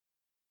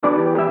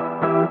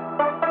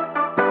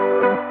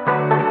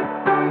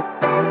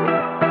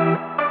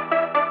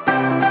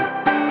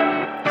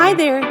Hi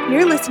there,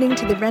 you're listening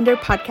to the Render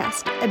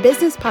Podcast, a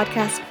business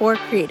podcast for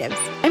creatives.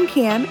 I'm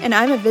Cam, and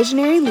I'm a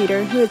visionary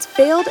leader who has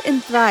failed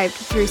and thrived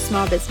through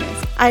small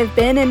business. I've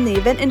been in the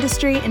event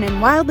industry and am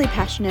wildly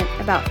passionate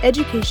about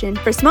education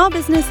for small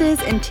businesses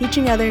and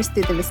teaching others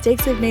through the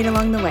mistakes I've made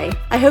along the way.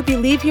 I hope you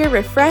leave here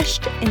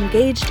refreshed,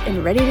 engaged,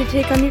 and ready to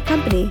take on your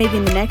company,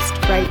 making the next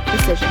right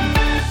decision.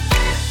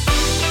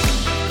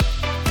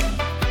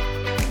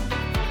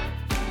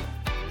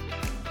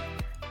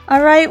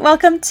 All right,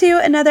 welcome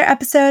to another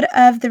episode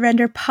of the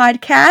Render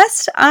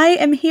Podcast. I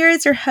am here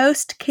as your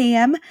host,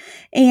 Cam,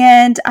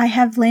 and I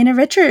have Lena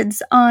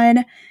Richards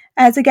on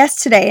as a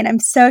guest today, and I'm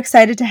so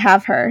excited to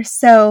have her.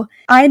 So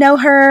I know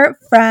her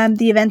from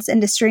the events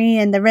industry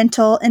and the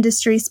rental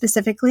industry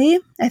specifically.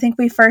 I think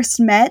we first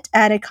met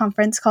at a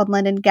conference called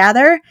London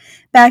Gather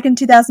back in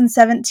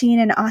 2017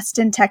 in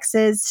Austin,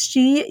 Texas.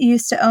 She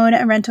used to own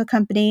a rental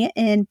company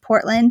in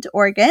Portland,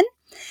 Oregon,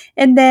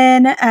 and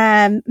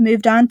then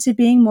moved on to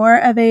being more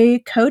of a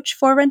coach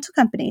for rental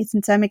companies.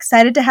 And so I'm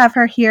excited to have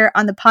her here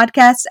on the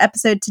podcast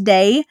episode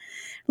today.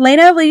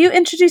 Lena, will you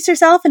introduce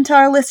yourself and tell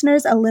our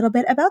listeners a little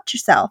bit about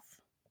yourself?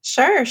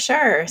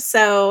 Sure.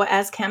 So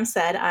as Cam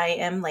said, I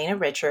am Lena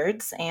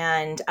Richards,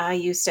 and I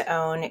used to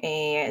own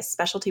a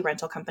specialty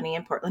rental company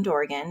in Portland,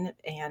 Oregon,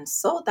 and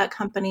sold that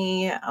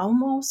company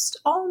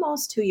almost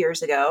 2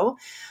 years ago.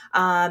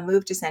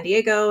 Moved to San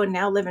Diego and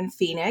now live in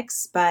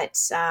Phoenix, but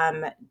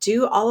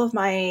do all of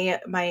my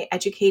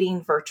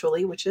educating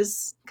virtually, which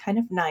is kind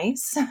of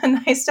nice.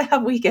 Nice to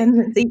have weekends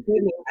and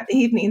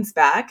evenings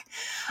back.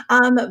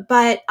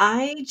 But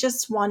I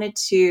just wanted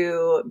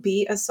to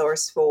be a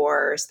source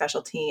for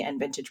specialty and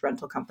vintage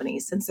rental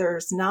companies, since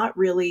there's not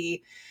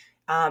really,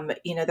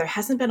 there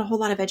hasn't been a whole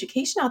lot of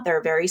education out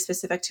there very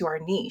specific to our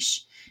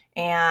niche.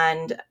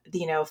 And,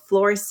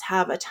 florists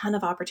have a ton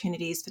of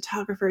opportunities,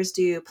 photographers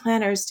do,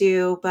 planners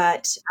do,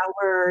 but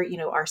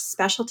our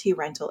specialty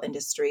rental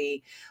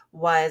industry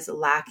was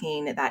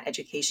lacking that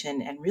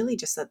education and really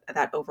just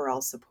that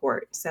overall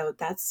support. So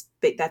that's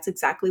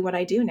exactly what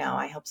I do now.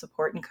 I help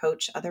support and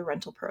coach other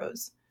rental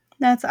pros.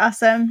 That's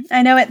awesome.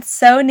 I know it's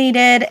so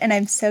needed, and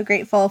I'm so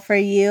grateful for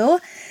you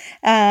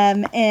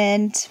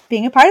and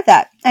being a part of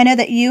that. I know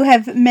that you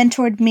have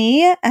mentored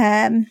me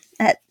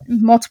at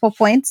multiple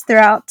points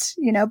throughout,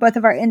 both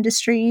of our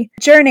industry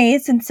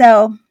journeys. And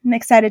so I'm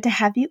excited to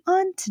have you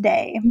on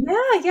today.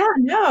 Yeah.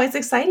 No, it's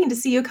exciting to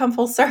see you come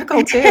full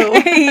circle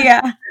too.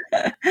 Yeah.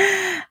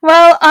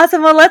 Well,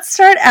 awesome. Well, let's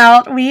start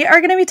out. We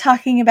are going to be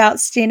talking about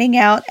standing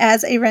out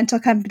as a rental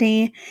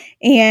company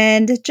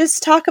and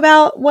just talk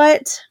about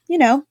what,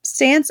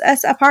 stands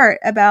us apart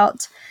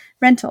about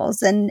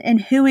rentals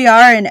and who we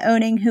are and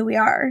owning who we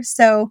are.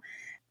 So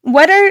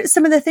what are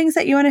some of the things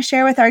that you want to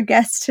share with our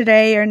guests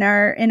today or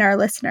in our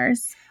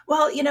listeners?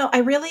 Well, I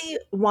really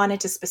wanted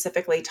to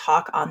specifically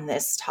talk on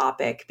this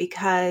topic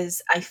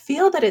because I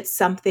feel that it's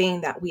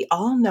something that we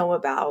all know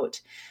about,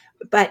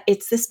 but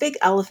it's this big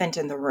elephant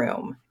in the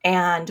room,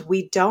 and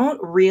we don't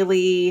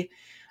really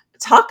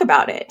talk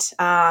about it.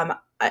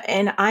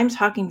 And I'm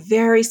talking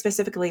very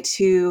specifically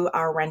to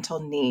our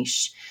rental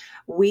niche.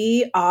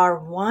 We are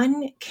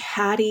one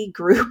catty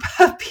group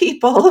of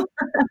people.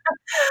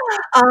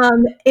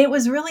 It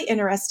was really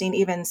interesting,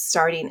 even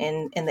starting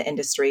in the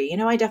industry.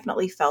 I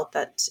definitely felt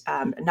that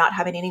not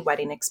having any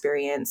wedding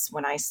experience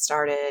when I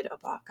started,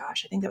 I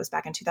think that was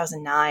back in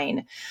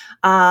 2009.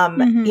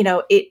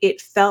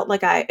 It felt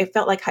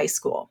like high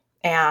school.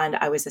 And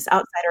I was this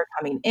outsider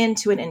coming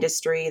into an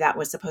industry that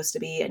was supposed to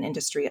be an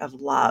industry of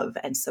love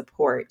and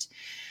support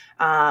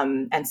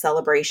and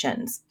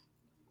celebrations.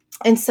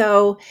 And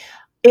so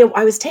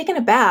I was taken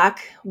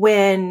aback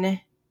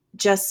when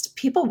just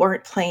people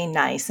weren't playing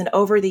nice. And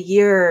over the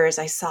years,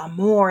 I saw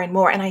more and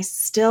more, and I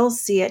still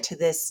see it to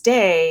this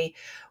day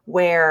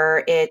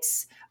where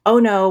it's, oh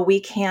no, we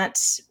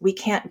can't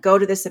go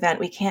to this event.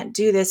 We can't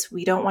do this.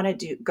 We don't want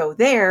to go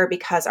there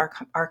because our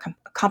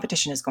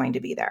competition is going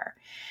to be there.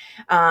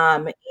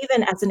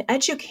 Even as an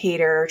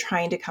educator,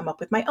 trying to come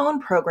up with my own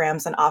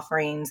programs and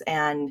offerings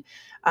and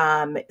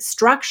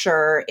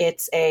structure,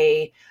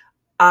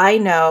 I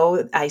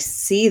know I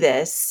see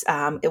this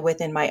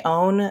within my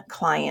own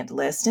client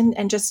list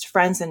and just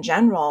friends in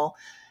general,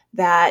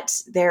 that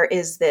there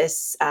is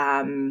this,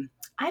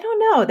 I don't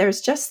know,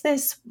 there's just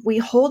this, we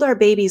hold our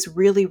babies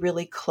really,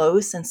 really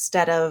close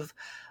instead of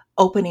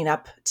opening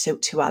up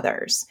to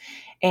others.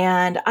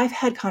 And I've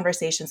had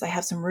conversations. I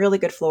have some really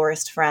good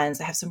florist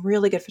friends. I have some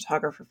really good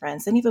photographer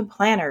friends and even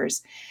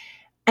planners.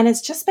 And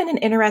it's just been an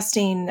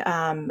interesting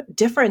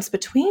difference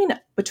between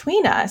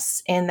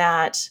us in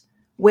that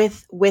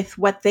with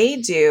what they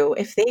do,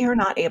 if they are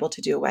not able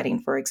to do a wedding,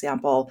 for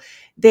example,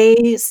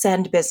 they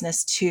send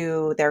business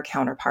to their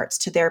counterparts,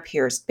 to their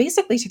peers,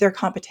 basically to their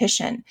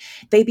competition.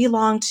 They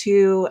belong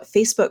to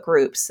Facebook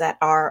groups that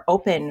are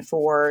open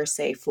for,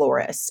 say,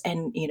 florists,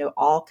 and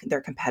all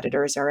their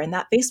competitors are in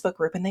that Facebook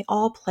group, and they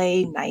all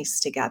play nice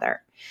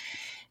together.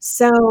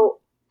 So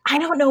I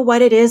don't know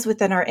what it is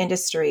within our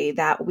industry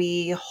that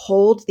we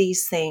hold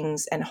these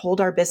things and hold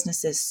our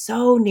businesses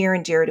so near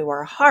and dear to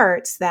our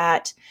hearts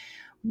that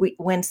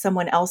when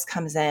someone else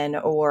comes in,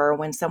 or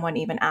when someone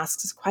even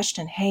asks a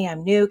question, hey,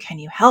 I'm new, can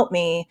you help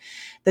me?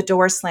 The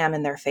doors slam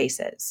in their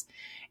faces.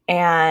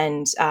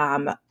 And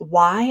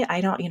why?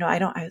 I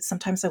don't,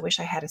 sometimes I wish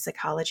I had a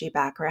psychology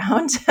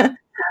background.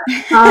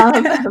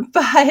 um,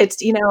 but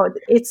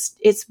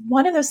it's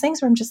one of those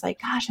things where I'm just like,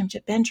 gosh, I've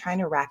just been trying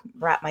to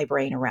wrap my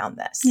brain around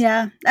this.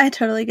 Yeah, I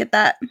totally get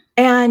that.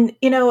 And,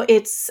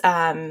 it's,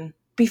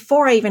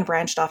 before I even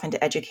branched off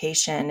into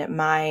education,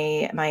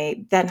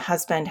 my then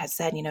husband had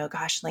said,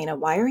 gosh, Lena,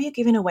 why are you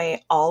giving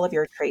away all of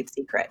your trade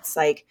secrets?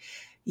 Like,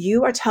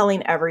 you are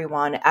telling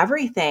everyone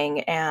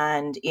everything,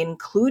 and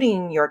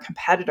including your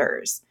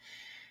competitors.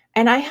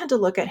 And I had to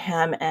look at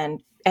him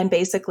and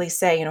basically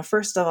say,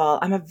 first of all,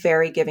 I'm a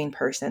very giving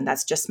person.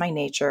 That's just my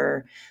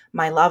nature.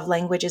 My love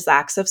language is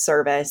acts of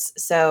service.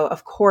 So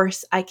of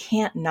course I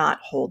can't not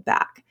hold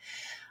back.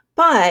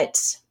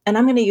 But, and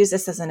I'm going to use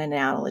this as an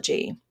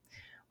analogy.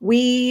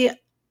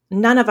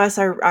 None of us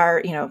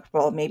are,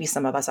 well, maybe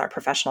some of us are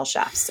professional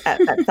chefs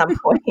at some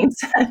point,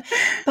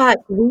 but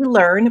we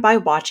learn by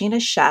watching a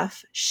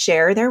chef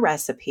share their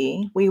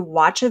recipe. We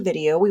watch a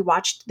video,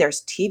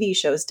 there's TV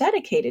shows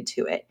dedicated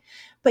to it,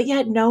 but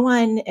yet no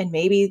one, and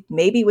maybe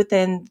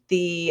within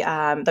the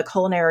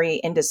culinary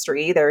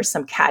industry, there's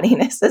some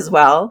cattiness as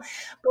well,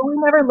 but we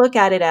never look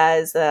at it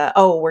as,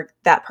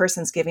 that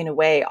person's giving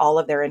away all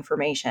of their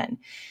information.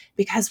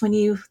 Because when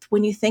you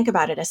think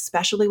about it,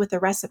 especially with a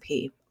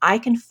recipe, I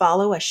can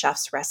follow a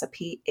chef's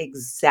recipe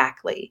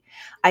exactly.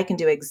 I can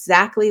do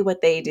exactly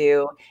what they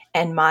do,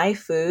 and my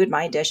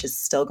dish is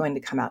still going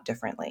to come out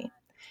differently.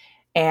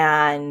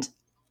 And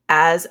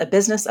as a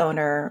business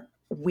owner,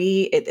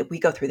 we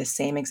go through the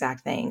same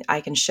exact thing. I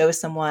can show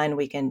someone,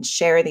 we can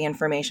share the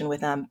information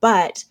with them,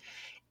 but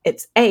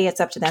it's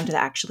up to them to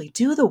actually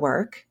do the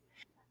work.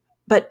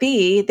 But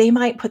B, they're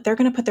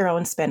going to put their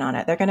own spin on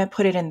it. They're going to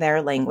put it in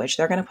their language.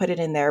 They're going to put it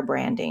in their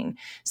branding.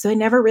 So I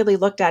never really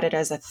looked at it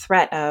as a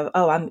threat of,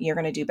 you're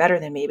going to do better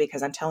than me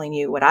because I'm telling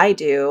you what I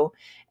do,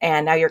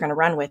 and now you're going to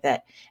run with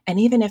it. And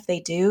even if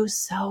they do,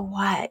 so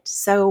what?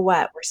 So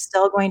what? We're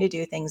still going to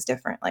do things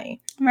differently.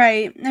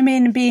 Right. I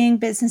mean, being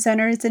business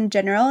owners in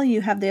general,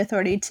 you have the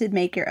authority to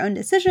make your own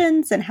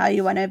decisions and how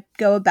you want to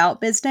go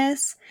about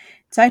business.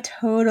 So I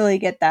totally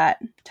get that.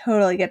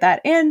 Totally get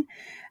that. And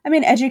I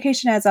mean,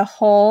 education as a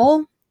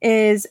whole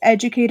is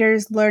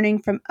educators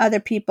learning from other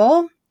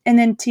people and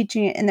then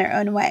teaching it in their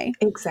own way.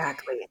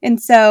 Exactly.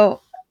 And so,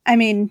 I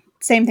mean,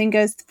 same thing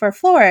goes for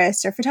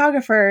florists or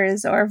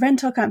photographers or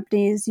rental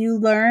companies. You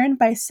learn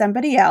by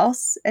somebody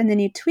else and then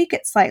you tweak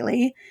it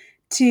slightly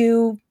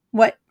to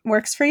what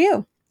works for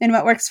you and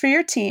what works for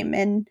your team.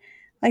 And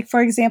like,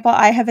 for example,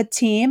 I have a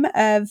team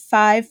of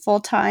 5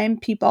 full-time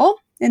people,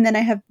 and then I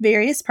have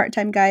various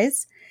part-time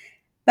guys.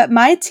 But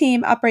my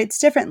team operates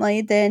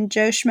differently than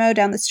Joe Schmo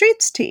down the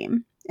street's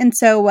team. And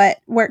so what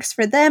works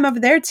for them over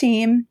their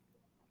team,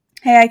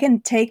 hey, I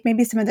can take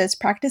maybe some of those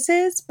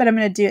practices, but I'm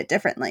going to do it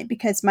differently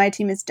because my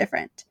team is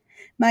different.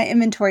 My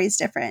inventory is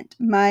different.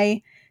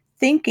 My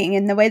thinking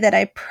and the way that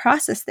I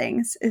process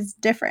things is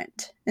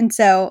different. And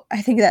so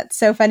I think that's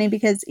so funny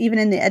because even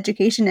in the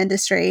education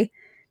industry,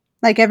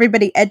 like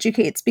everybody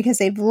educates because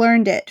they've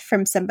learned it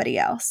from somebody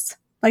else.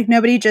 Like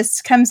nobody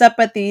just comes up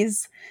with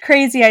these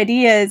crazy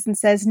ideas and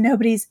says,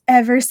 nobody's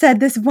ever said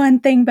this one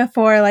thing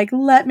before, like,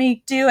 let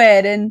me do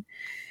it. And,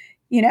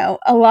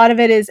 a lot of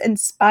it is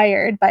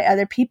inspired by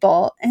other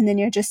people. And then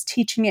you're just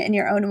teaching it in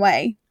your own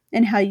way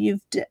and how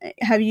you've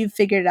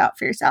figured it out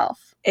for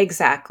yourself.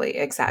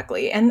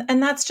 Exactly. And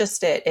that's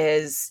just it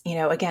is,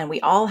 again,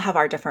 we all have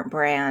our different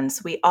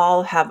brands. We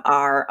all have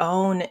our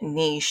own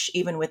niche,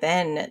 even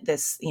within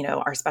this,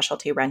 our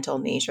specialty rental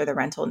niche or the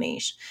rental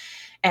niche.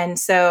 And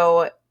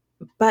so,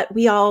 but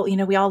we all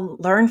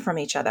learn from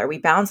each other. We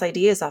bounce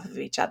ideas off of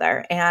each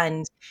other.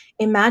 And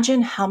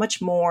imagine how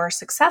much more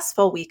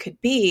successful we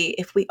could be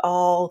if we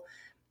all,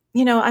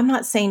 I'm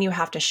not saying you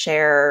have to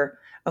share,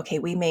 okay,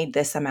 we made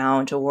this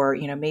amount, or,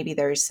 maybe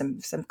there's some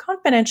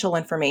confidential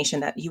information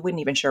that you wouldn't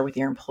even share with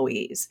your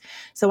employees.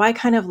 So I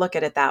kind of look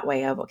at it that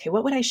way of, okay,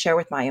 what would I share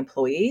with my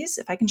employees?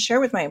 If I can share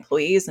with my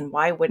employees, and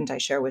why wouldn't I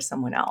share with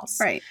someone else?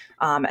 Right.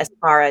 As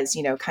far as,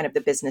 kind of the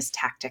business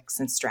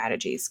tactics and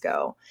strategies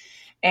go.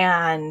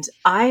 And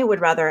I would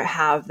rather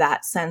have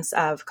that sense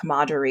of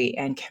camaraderie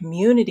and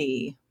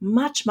community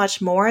much, much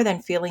more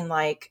than feeling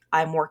like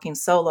I'm working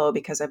solo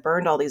because I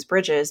burned all these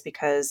bridges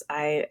because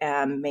I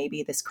am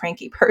maybe this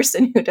cranky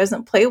person who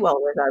doesn't play well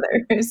with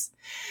others.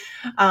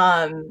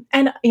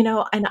 And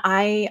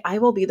I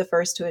will be the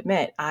first to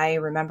admit, I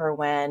remember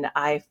when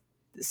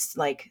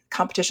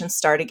competition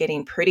started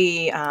getting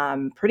pretty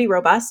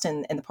robust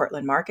in the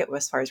Portland market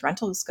as far as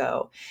rentals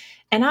go.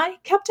 And I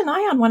kept an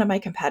eye on one of my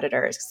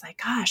competitors. It's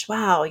like, gosh,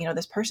 wow,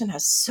 this person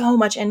has so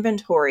much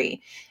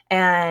inventory,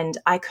 and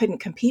I couldn't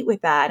compete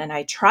with that. And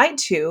I tried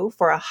to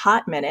for a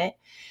hot minute.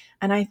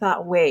 And I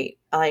thought, wait,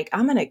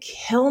 I'm going to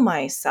kill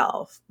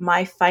myself.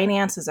 My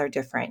finances are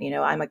different.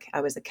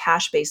 I was a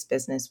cash-based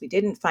business. We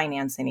didn't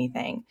finance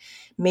anything.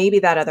 Maybe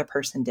that other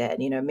person did,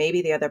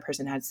 maybe the other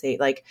person had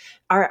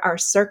our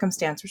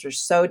circumstances are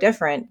so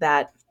different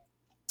that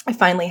I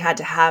finally had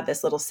to have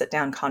this little sit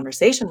down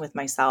conversation with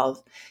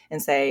myself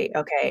and say,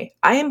 okay,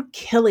 I am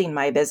killing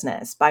my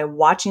business by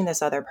watching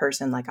this other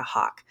person like a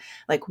hawk.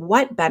 Like,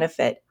 what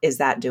benefit is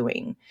that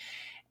doing?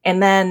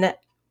 And then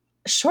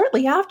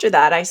shortly after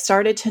that, I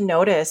started to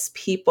notice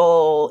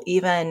people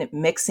even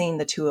mixing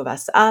the two of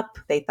us up.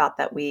 They thought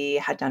that we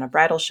had done a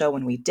bridal show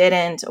when we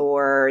didn't,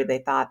 or they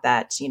thought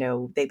that,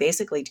 they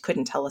basically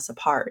couldn't tell us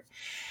apart.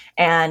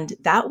 And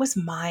that was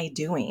my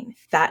doing.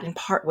 That in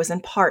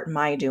part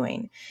my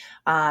doing,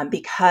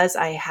 because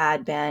I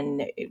had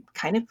been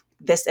kind of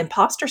this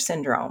imposter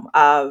syndrome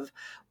of,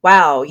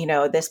 wow,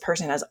 this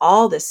person has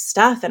all this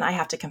stuff and I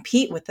have to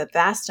compete with the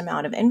vast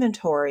amount of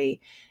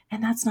inventory.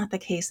 And that's not the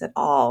case at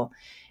all.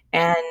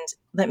 And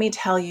let me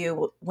tell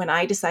you, when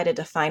I decided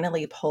to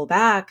finally pull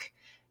back,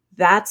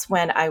 that's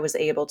when I was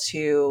able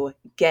to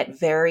get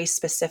very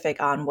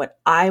specific on what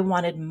I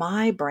wanted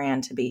my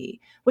brand to be,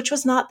 which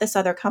was not this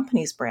other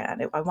company's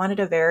brand. I wanted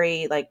a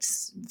very,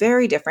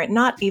 very different,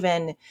 not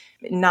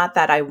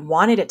that I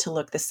wanted it to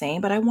look the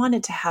same, but I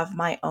wanted to have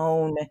my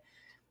own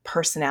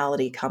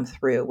personality come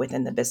through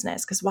within the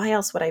business. Because why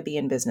else would I be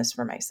in business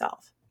for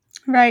myself?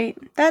 Right.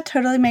 That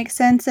totally makes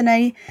sense. And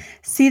I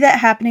see that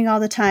happening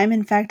all the time.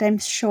 In fact, I'm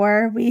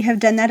sure we have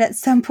done that at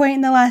some point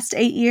in the last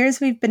 8 years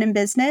we've been in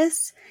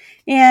business.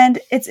 And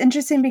it's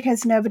interesting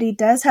because nobody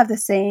does have the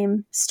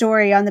same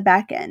story on the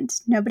back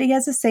end. Nobody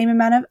has the same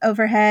amount of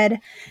overhead.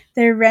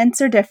 Their rents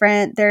are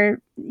different.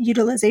 Their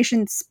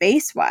utilization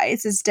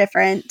space-wise is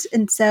different.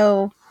 And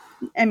so,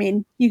 I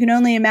mean, you can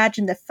only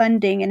imagine the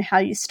funding and how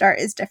you start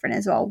is different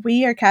as well.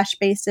 We are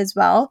cash-based as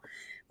well.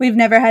 We've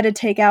never had to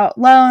take out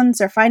loans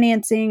or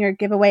financing or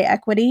give away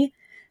equity.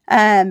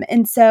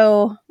 And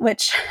so,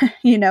 which,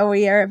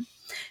 we are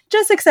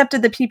just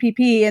accepted the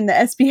PPP and the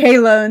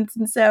SBA loans.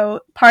 And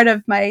so part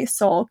of my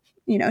soul,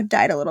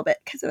 died a little bit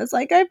because it was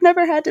like, I've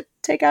never had to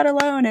take out a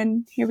loan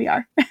and here we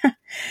are.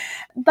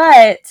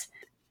 But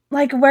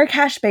we're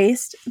cash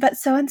based, but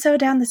so-and-so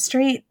down the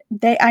street,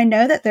 I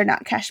know that they're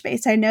not cash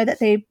based. I know that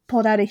they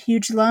pulled out a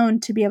huge loan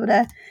to be able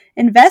to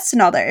invest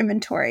in all their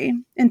inventory.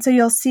 And so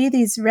you'll see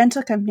these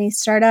rental companies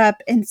start up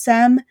and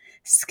some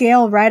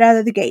scale right out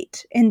of the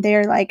gate and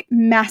they're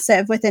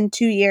massive within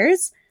 2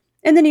 years.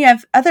 And then you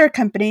have other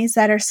companies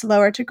that are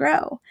slower to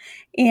grow.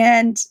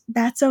 And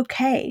that's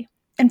okay.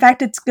 In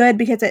fact, it's good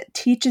because it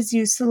teaches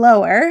you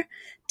slower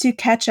to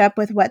catch up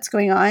with what's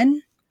going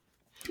on.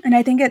 And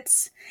I think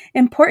it's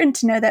important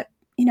to know that,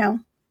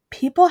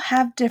 people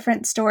have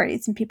different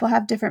stories and people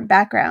have different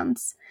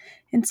backgrounds.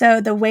 And so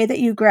the way that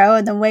you grow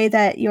and the way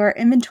that your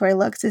inventory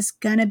looks is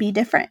going to be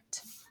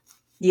different.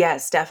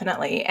 Yes,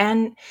 definitely.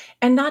 And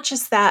not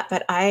just that,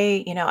 but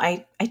I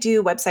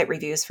do website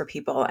reviews for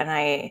people,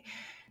 and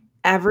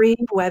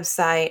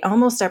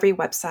almost every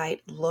website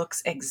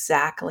looks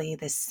exactly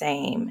the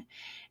same.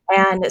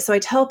 And so I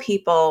tell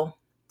people,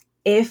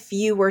 if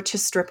you were to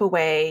strip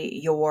away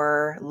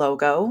your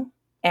logo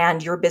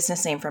and your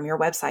business name from your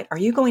website, are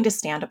you going to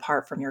stand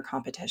apart from your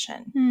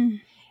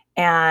competition?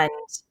 And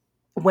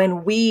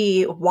when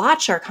we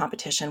watch our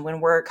competition,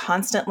 when we're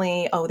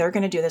constantly, oh, they're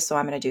going to do this, so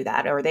I'm going to do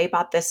that, or they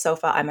bought this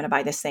sofa, I'm going to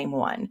buy the same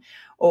one,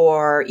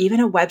 or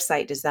even a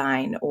website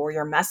design or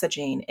your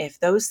messaging, if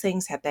those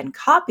things have been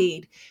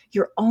copied,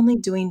 you're only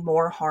doing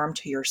more harm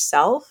to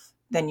yourself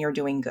than you're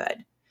doing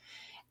good.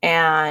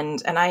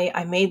 And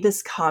I made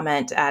this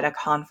comment at a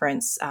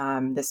conference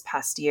this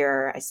past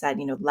year. I said,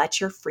 let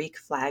your freak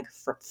flag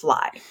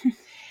fly.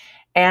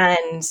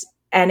 And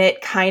it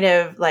kind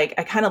of I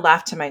kind of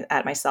laughed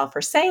at myself for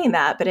saying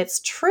that, but it's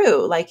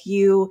true.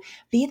 You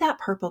be that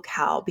purple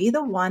cow, be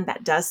the one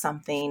that does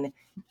something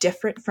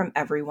different from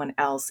everyone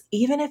else,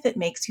 even if it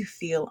makes you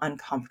feel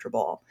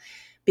uncomfortable.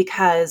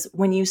 Because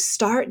when you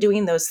start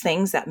doing those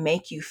things that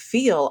make you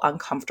feel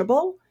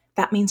uncomfortable,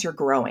 that means you're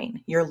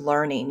growing, you're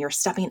learning, you're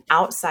stepping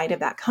outside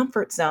of that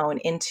comfort zone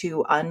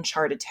into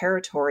uncharted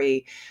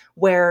territory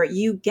where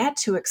you get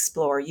to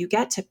explore, you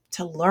get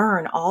to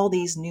learn all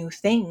these new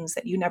things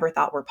that you never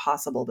thought were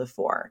possible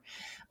before.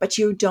 But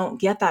you don't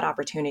get that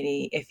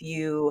opportunity if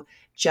you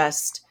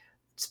just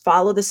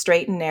follow the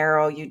straight and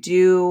narrow. You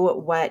do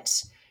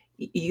what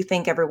you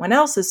think everyone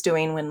else is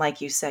doing when, like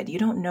you said, you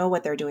don't know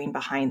what they're doing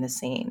behind the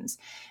scenes.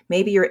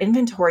 Maybe your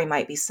inventory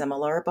might be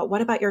similar, but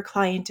what about your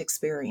client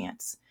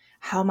experience?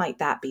 How might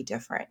that be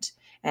different?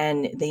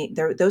 And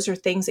those are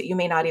things that you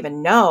may not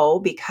even know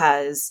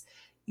because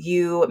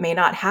you may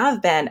not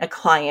have been a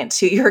client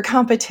to your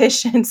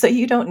competition. So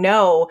you don't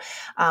know,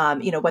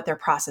 what their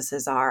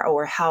processes are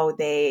or how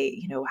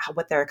they,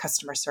 what their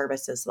customer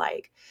service is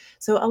like.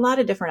 So a lot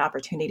of different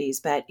opportunities,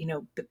 but,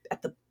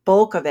 at the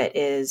bulk of it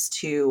is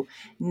to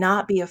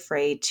not be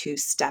afraid to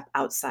step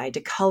outside,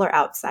 to color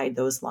outside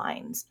those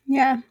lines.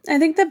 Yeah, I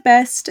think the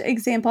best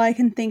example I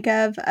can think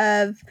of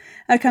a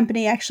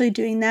company actually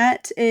doing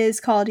that is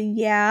called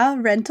Yeah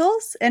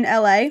Rentals in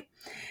LA.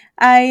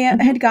 I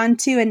had gone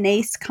to a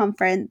NACE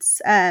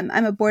conference. I'm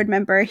a board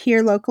member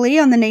here locally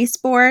on the NACE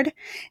board,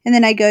 and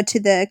then I go to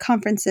the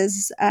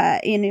conferences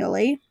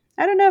annually.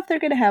 I don't know if they're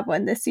going to have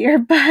one this year,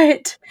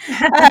 but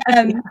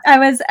I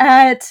was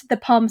at the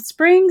Palm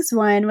Springs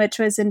one, which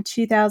was in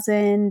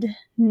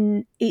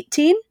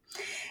 2018.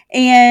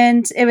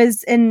 And it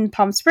was in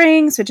Palm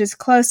Springs, which is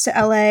close to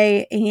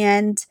LA.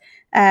 And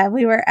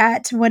we were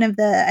at one of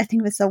the, I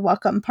think it was a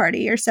welcome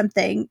party or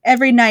something.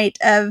 Every night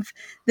of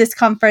this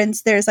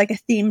conference, there's like a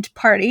themed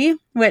party,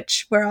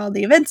 which we're all in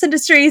the events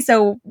industry,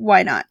 so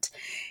why not?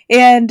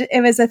 And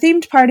it was a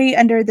themed party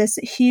under this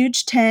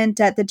huge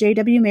tent at the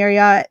JW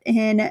Marriott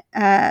in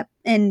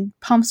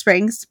Palm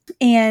Springs.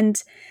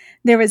 And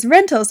there was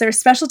rentals, there were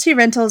specialty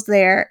rentals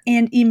there.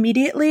 And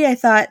immediately I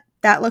thought,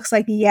 that looks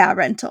like Yeah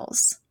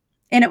Rentals.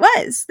 And it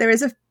was. There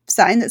was a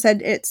sign that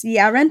said it's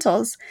Yeah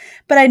Rentals.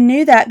 But I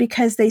knew that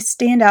because they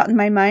stand out in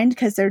my mind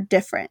because they're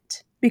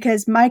different.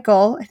 Because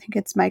Michael, I think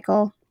it's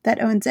Michael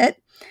that owns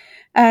it,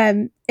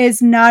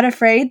 is not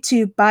afraid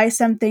to buy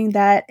something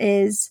that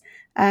is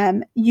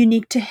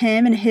unique to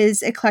him and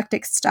his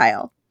eclectic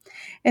style.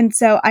 And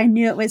so I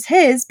knew it was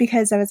his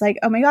because I was like,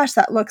 oh my gosh,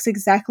 that looks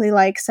exactly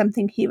like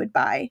something he would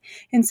buy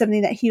and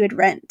something that he would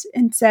rent.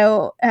 And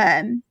so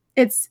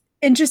it's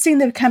interesting,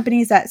 the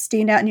companies that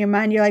stand out in your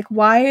mind. You're like,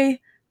 why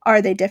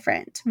are they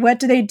different? What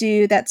do they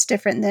do that's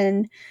different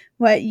than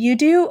what you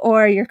do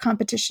or your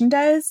competition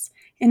does?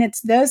 And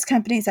it's those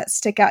companies that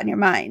stick out in your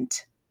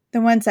mind,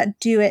 the ones that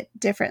do it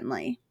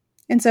differently.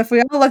 And so if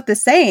we all look the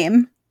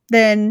same,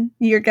 then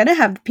you're going to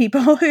have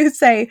people who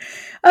say,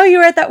 oh, you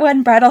were at that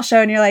one bridal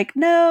show. And you're like,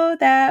 no,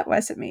 that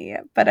wasn't me,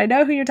 but I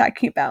know who you're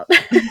talking about.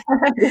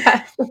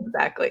 Yes,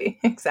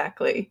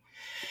 exactly.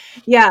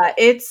 Yeah,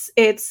 it's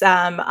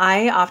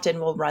I often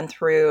will run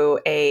through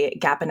a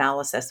gap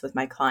analysis with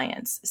my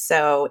clients.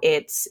 So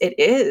it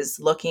is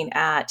looking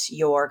at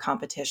your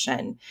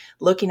competition,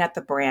 looking at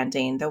the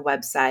branding, the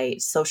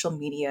website, social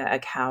media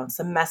accounts,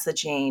 the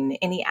messaging,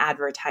 any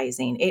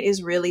advertising. It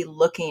is really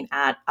looking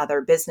at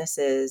other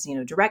businesses,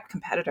 direct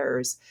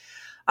competitors,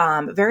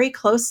 very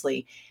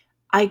closely.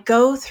 I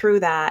go through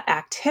that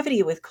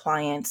activity with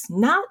clients,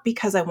 not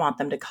because I want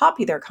them to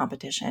copy their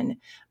competition,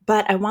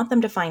 but I want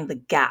them to find the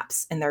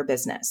gaps in their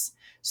business.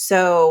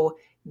 So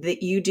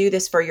that you do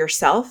this for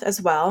yourself as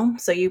well.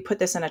 So you put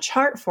this in a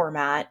chart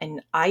format,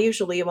 and I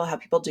usually will have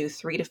people do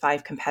 3 to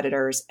 5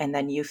 competitors, and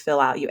then you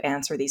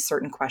answer these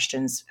certain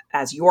questions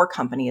as your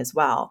company as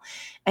well.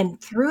 And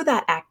through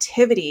that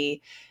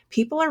activity,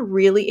 people are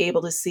really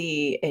able to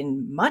see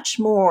in much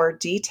more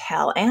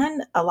detail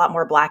and a lot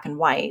more black and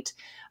white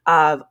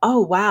of,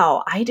 oh,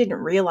 wow, I didn't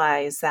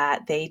realize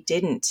that they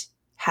didn't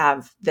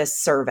have this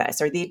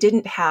service or they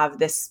didn't have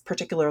this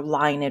particular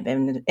line of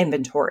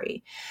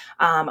inventory.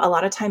 A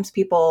lot of times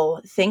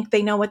people think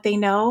they know what they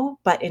know,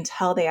 but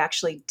until they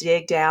actually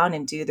dig down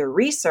and do the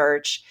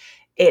research,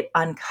 it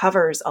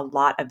uncovers a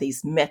lot of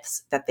these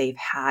myths that they've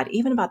had,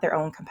 even about their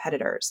own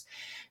competitors.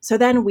 So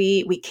then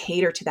we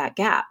cater to that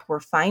gap. We're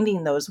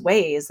finding those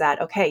ways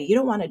that, okay, you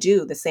don't want to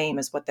do the same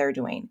as what they're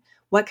doing.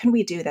 What can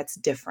we do that's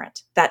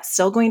different? That's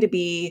still going to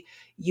be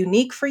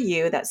unique for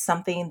you. That's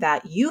something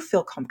that you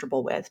feel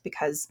comfortable with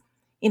because,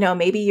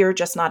 maybe you're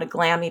just not a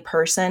glammy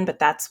person, but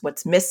that's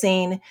what's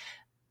missing.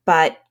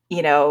 But,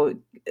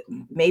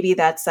 maybe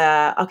that's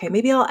okay,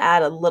 maybe I'll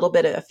add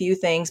a few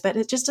things, but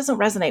it just doesn't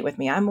resonate with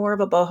me. I'm more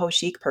of a boho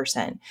chic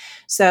person.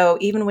 So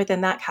even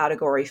within that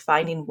category,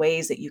 finding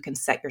ways that you can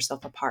set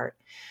yourself apart.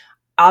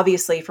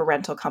 Obviously for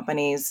rental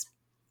companies,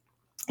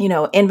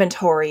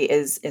 inventory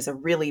is a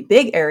really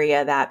big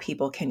area that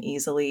people can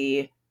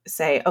easily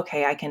say,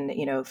 okay, I can,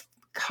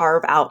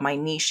 carve out my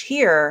niche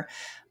here.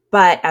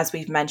 But as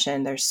we've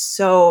mentioned, there's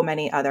so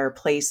many other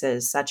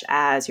places such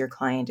as your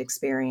client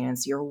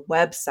experience, your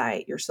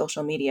website, your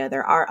social media.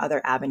 There are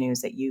other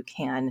avenues that you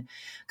can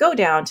go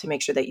down to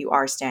make sure that you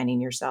are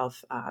separating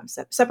yourself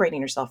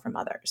from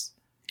others.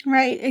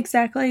 Right,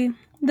 exactly.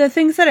 The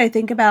things that I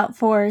think about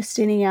for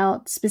standing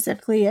out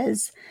specifically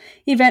as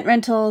event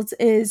rentals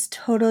is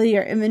totally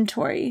your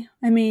inventory.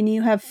 I mean,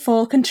 you have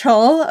full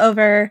control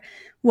over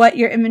what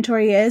your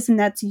inventory is, and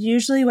that's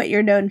usually what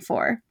you're known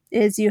for,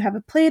 is you have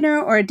a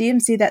planner or a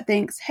DMC that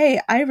thinks, hey,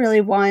 I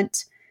really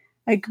want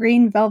a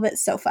green velvet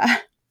sofa.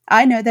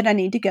 I know that I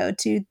need to go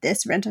to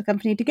this rental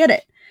company to get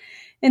it.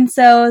 And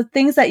so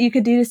things that you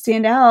could do to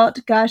stand out,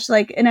 gosh,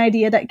 like an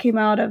idea that came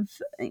out of,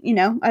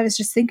 I was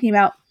just thinking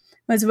about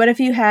was, what if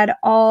you had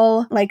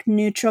all like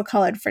neutral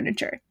colored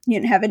furniture? You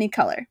didn't have any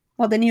color.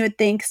 Well, then you would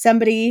think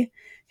somebody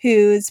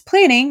who's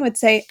planning would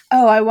say,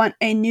 oh, I want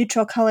a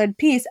neutral colored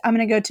piece. I'm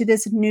going to go to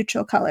this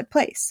neutral colored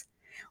place.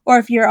 Or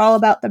if you're all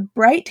about the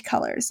bright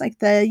colors, like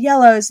the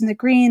yellows and the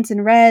greens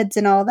and reds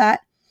and all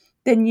that,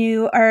 then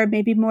you are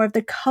maybe more of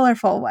the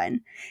colorful one.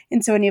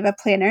 And so when you have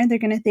a planner, they're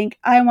going to think,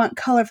 I want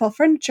colorful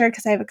furniture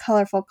because I have a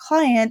colorful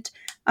client.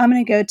 I'm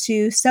going to go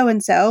to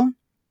so-and-so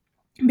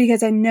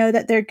because I know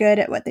that they're good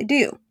at what they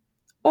do.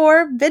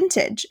 Or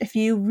vintage. If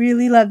you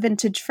really love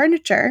vintage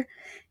furniture,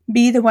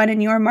 be the one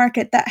in your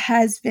market that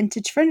has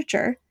vintage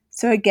furniture.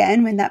 So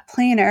again, when that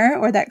planner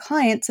or that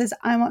client says,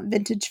 I want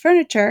vintage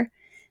furniture,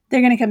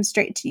 they're going to come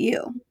straight to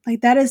you.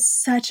 Like, that is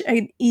such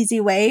an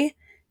easy way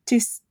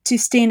to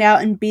stand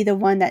out and be the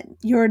one that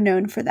you're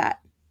known for that.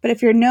 But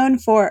if you're known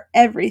for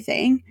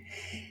everything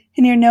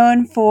and you're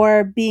known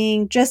for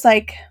being just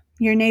like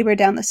your neighbor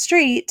down the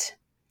street,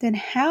 then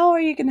how are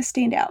you going to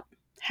stand out?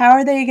 How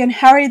are they going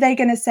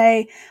to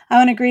say, I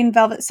want a green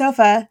velvet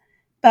sofa,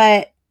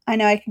 but I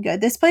know I can go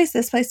this place,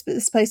 this place,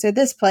 this place, or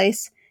this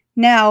place.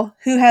 Now,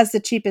 who has the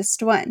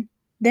cheapest one?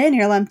 Then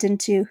you're lumped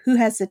into who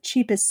has the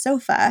cheapest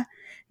sofa,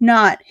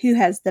 not who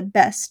has the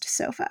best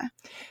sofa.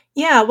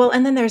 Yeah, well,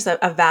 and then there's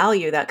a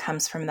value that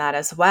comes from that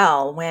as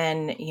well.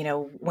 When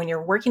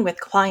you're working with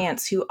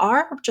clients who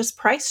are just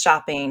price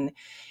shopping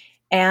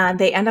and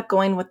they end up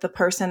going with the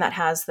person that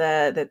has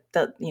the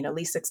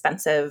least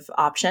expensive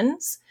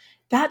options,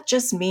 that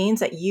just means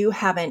that you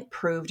haven't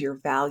proved your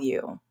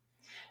value.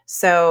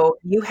 So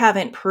you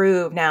haven't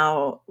proved.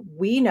 Now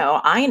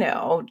I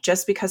know,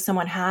 just because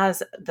someone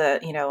has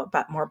but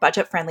more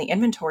budget friendly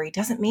inventory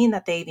doesn't mean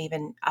that they've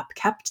even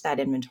upkept that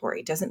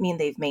inventory, doesn't mean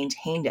they've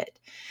maintained it.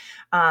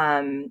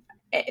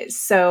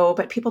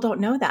 But people don't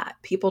know that.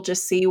 People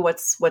just see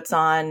what's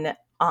on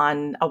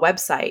a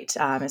website,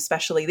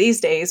 especially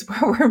these days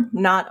where we're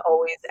not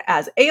always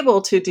as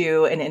able to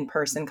do an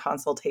in-person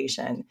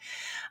consultation.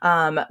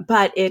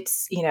 But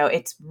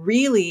it's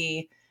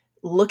really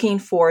looking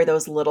for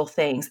those little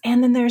things.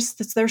 And then there's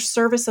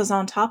services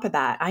on top of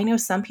that. I know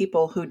some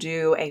people who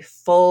do a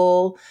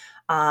full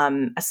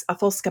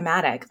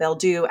schematic. They'll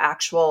do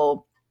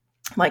actual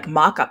like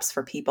mock-ups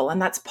for people, and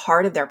that's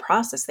part of their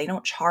process. They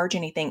don't charge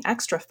anything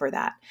extra for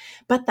that,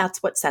 but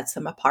that's what sets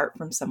them apart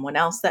from someone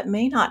else that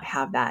may not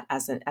have that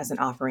as an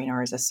offering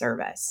or as a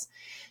service.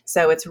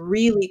 So it's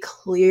really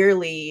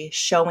clearly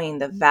showing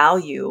the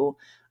value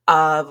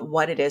of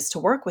what it is to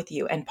work with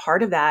you, and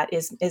part of that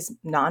is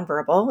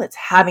nonverbal. It's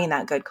having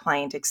that good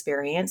client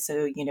experience,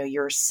 so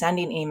you're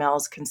sending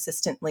emails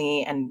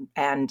consistently and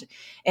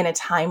in a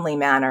timely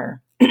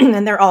manner,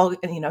 and they're all, the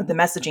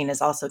messaging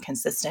is also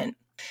consistent.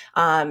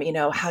 How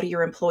do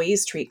your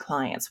employees treat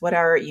clients? What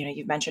are,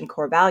 you've mentioned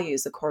core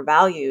values, the core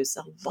values.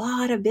 A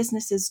lot of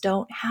businesses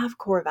don't have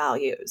core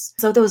values.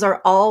 So those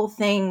are all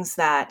things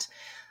that,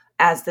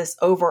 as this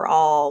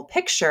overall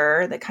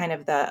picture, the kind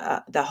of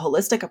the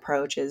holistic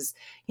approach is,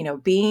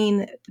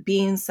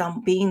 being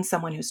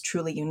someone who's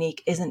truly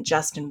unique isn't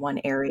just in one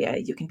area.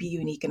 You can be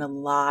unique in a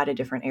lot of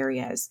different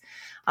areas.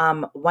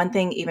 One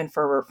thing, even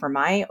for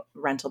my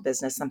rental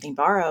business, Something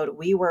Borrowed,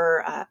 we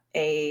were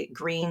a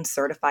green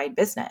certified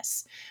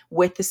business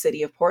with the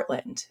city of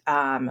Portland.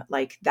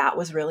 That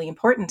was really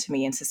important to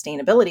me, and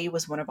sustainability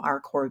was one of our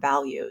core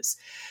values.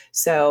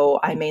 So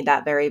I made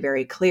that very,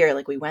 very clear.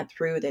 Like, we went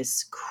through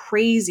this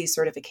crazy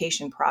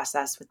certification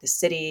process with the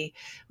city.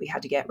 We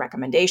had to get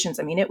recommendations.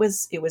 I mean, it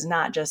was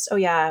not just, oh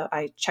yeah,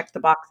 I checked the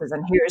boxes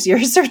and here's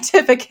your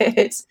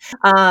certificate.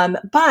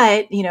 But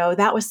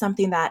that was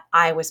something that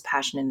I was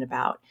passionate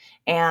about.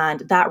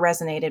 And that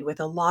resonated with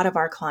a lot of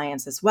our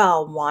clients as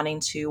well, wanting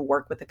to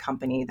work with a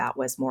company that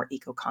was more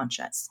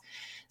eco-conscious.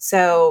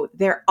 So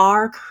there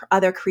are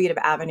other creative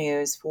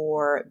avenues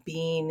for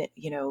being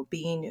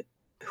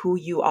who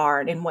you are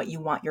and what you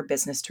want your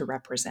business to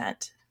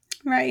represent.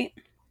 Right.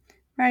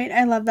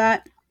 I love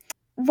that.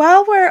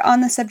 While we're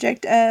on the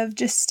subject of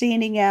just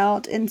standing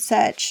out and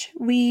such,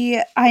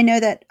 I know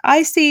that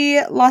I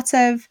see lots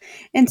of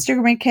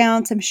Instagram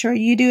accounts. I'm sure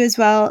you do as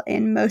well,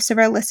 and most of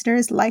our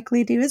listeners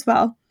likely do as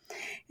well.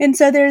 And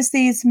so there's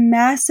these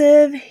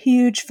massive,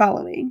 huge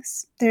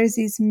followings. There's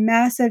these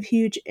massive,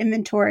 huge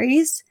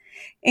inventories.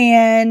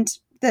 And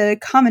the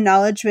common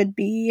knowledge would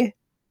be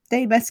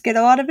they must get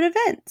a lot of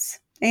events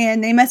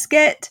and they must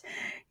get,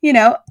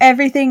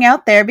 everything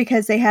out there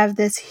because they have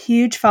this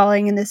huge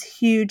following and this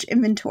huge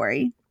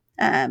inventory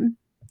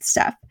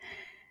stuff.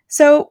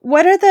 So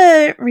what are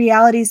the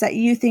realities that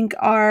you think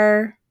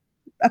are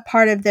a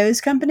part of those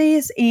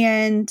companies?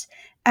 And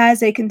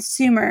as a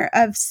consumer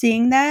of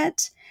seeing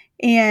that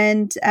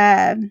and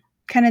kind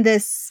of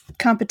this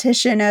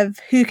competition of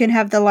who can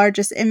have the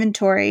largest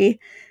inventory,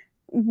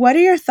 what are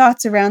your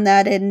thoughts around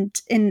that,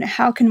 and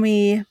how can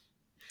we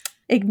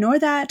ignore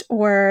that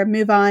or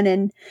move on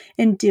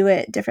and do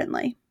it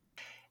differently?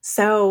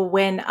 So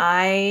when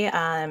I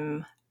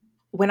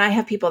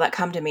have people that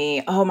come to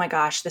me, oh my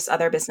gosh, this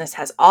other business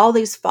has all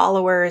these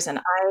followers and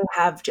I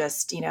have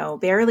just,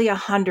 barely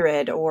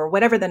 100 or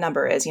whatever the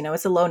number is,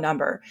 it's a low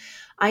number.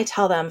 I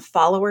tell them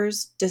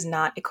followers does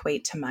not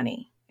equate to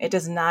money. It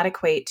does not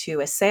equate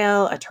to a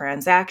sale, a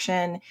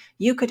transaction.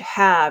 You could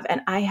have, and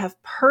I have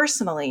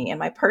personally, in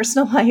my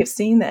personal life,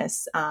 seen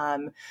this,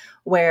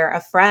 where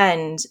a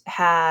friend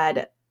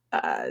had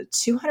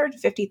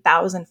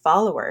 250,000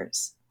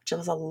 followers, which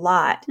was a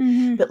lot.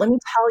 Mm-hmm. But let me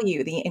tell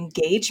you, the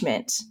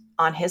engagement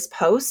on his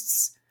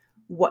posts,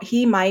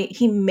 he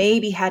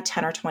maybe had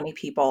 10 or 20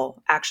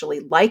 people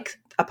actually like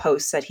a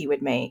post that he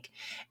would make.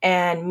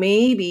 And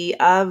maybe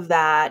of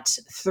that,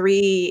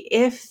 2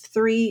 to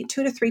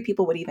 3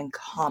 people would even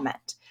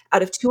comment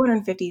out of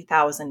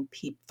 250,000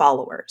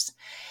 followers.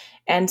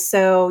 And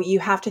so you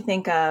have to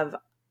think of,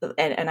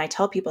 and I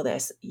tell people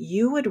this,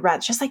 you would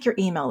rather, just like your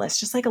email list,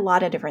 just like a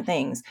lot of different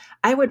things,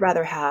 I would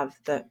rather have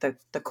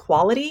the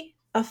quality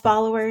of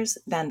followers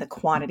than the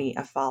quantity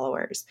of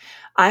followers.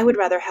 I would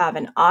rather have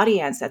an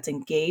audience that's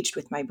engaged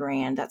with my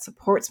brand, that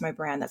supports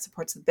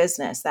the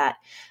business, that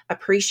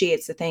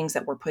appreciates the things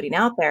that we're putting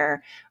out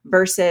there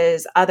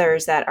versus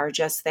others that are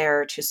just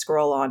there to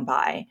scroll on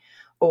by.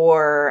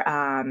 Or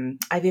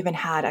I've even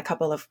had a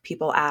couple of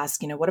people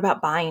ask, what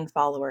about buying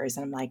followers?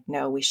 And I'm like,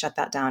 no, we shut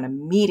that down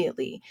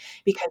immediately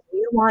because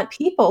we want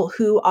people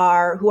who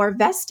are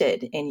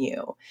vested in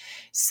you.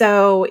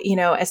 So,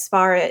 as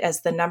far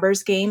as the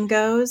numbers game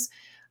goes,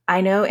 I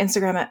know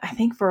Instagram, I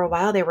think for a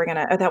while they were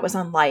that was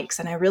on likes.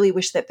 And I really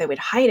wish that they would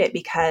hide it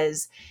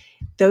because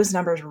those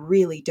numbers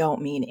really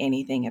don't mean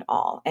anything at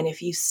all. And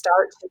if you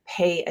start to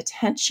pay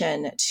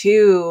attention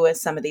to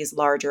some of these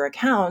larger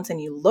accounts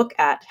and you look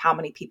at how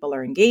many people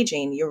are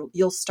engaging,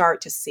 you'll start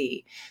to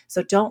see.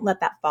 So don't let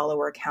that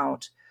follower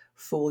count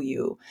fool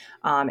you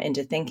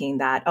into thinking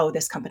that, oh,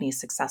 this company is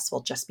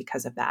successful just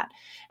because of that.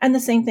 And the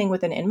same thing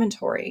with an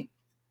inventory.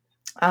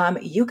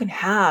 You can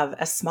have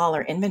a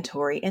smaller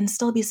inventory and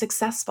still be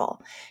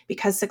successful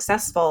because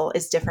successful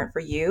is different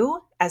for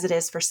you as it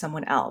is for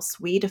someone else.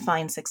 We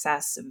define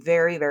success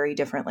very, very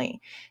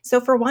differently. So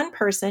for one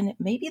person,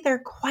 maybe they're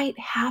quite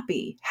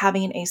happy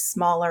having a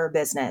smaller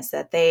business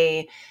that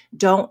they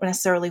don't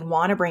necessarily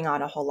want to bring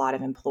on a whole lot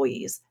of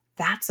employees.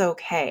 That's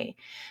okay.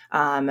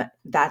 And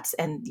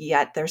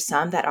yet there's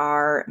some that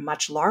are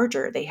much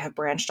larger. They have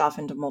branched off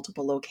into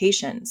multiple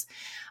locations.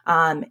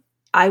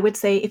 I would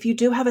say if you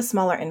do have a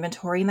smaller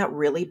inventory and that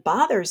really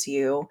bothers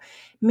you,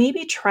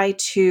 maybe try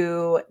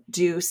to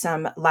do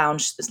some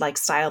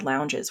styled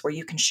lounges where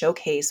you can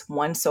showcase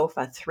one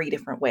sofa 3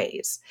 different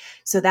ways.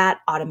 So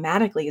that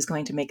automatically is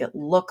going to make it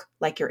look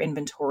like your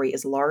inventory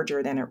is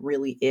larger than it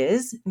really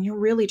is. And you're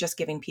really just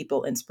giving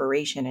people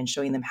inspiration and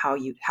showing them how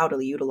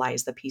to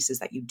utilize the pieces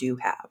that you do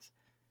have.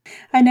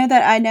 I know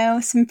that I know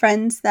some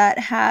friends that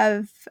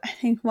have, I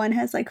think one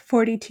has like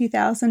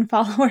 42,000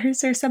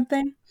 followers or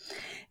something.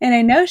 And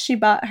I know she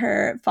bought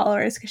her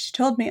followers because she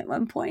told me at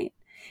one point.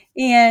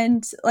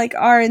 And like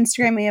our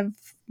Instagram, we have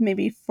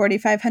maybe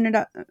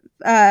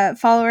 4,500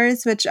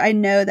 followers, which I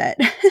know that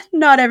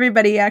not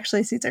everybody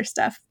actually sees our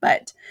stuff.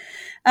 But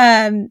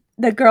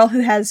the girl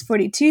who has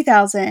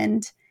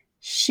 42,000,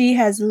 she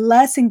has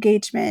less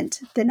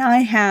engagement than I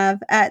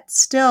have at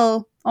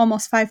still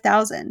almost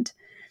 5,000.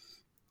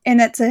 And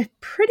that's a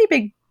pretty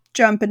big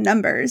jump in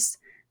numbers.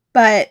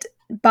 But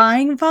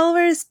buying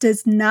followers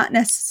does not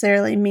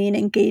necessarily mean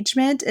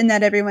engagement and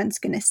that everyone's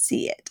going to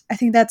see it. I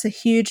think that's a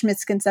huge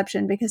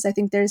misconception because I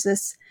think there's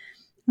this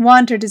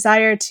want or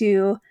desire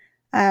to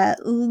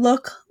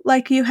look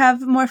like you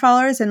have more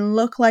followers and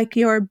look like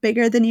you're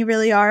bigger than you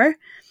really are.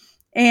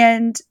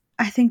 And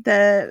I think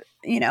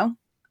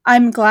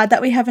I'm glad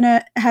that we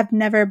have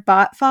never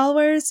bought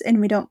followers and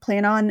we don't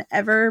plan on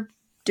ever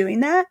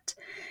doing that.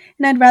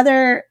 And I'd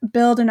rather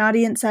build an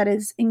audience that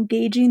is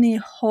engaging the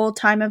whole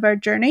time of our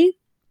journey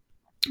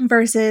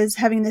versus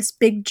having this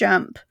big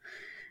jump.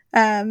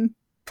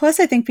 Plus,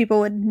 I think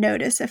people would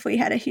notice if we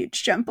had a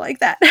huge jump like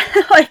that.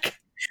 Like,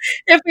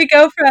 if we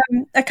go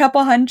from a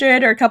couple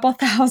hundred or a couple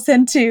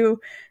thousand to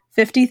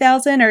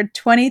 50,000 or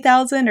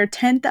 20,000 or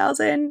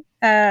 10,000,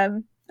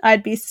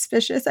 I'd be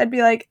suspicious. I'd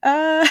be like,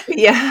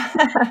 yeah.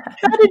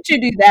 How did you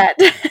do that?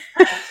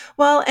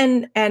 Well,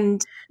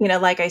 and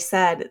like I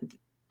said,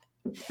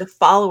 the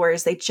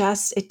followers,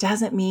 it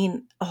doesn't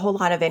mean a whole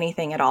lot of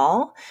anything at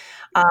all.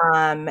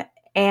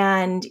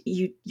 And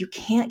you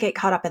can't get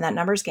caught up in that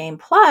numbers game.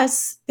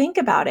 Plus, think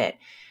about it.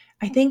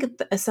 I think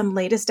some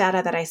latest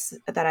data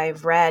that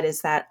I've read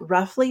is that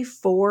roughly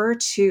 4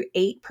 to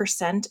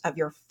 8% of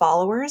your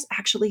followers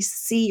actually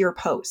see your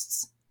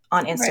posts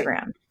on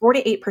Instagram. Right. 4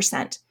 to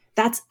 8%.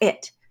 That's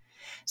it.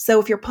 So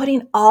if you're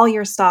putting all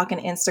your stock in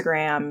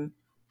Instagram,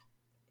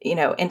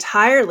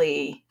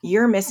 entirely,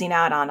 you're missing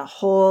out on a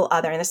whole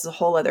other, and this is a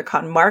whole other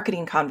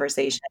marketing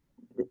conversation.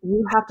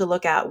 You have to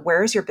look at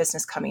where's your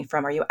business coming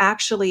from? Are you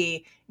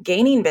actually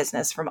gaining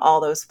business from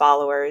all those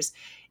followers?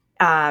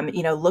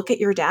 Look at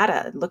your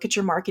data, look at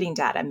your marketing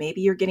data.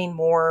 Maybe you're getting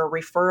more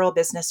referral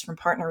business from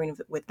partnering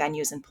with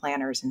venues and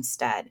planners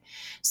instead.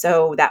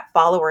 So that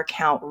follower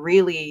count,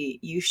 really,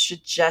 you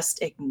should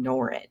just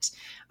ignore it.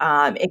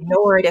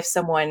 Ignore it if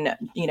someone,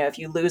 if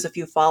you lose a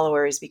few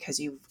followers because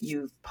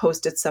you've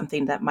posted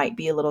something that might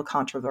be a little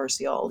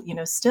controversial,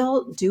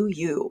 still do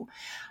you.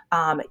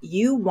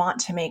 You want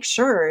to make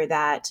sure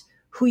that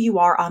who you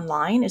are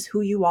online is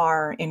who you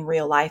are in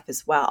real life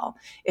as well.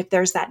 If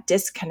there's that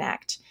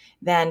disconnect,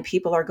 then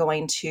people are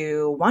going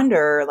to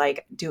wonder,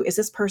 is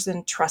this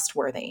person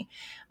trustworthy?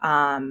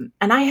 And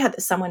I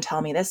had someone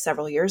tell me this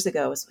several years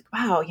ago. It's like,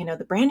 wow,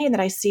 the branding that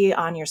I see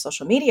on your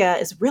social media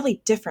is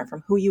really different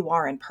from who you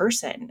are in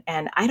person.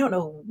 And I don't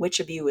know which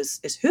of you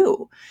is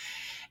who.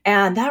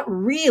 And that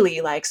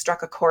really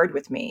struck a chord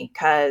with me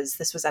because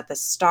this was at the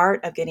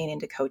start of getting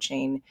into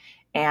coaching.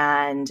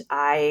 And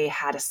I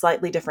had a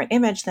slightly different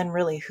image than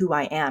really who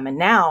I am. And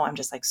now I'm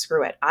just like,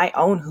 screw it. I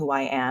own who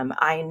I am.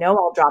 I know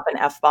I'll drop an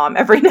F-bomb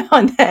every now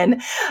and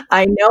then.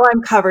 I know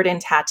I'm covered in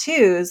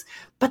tattoos,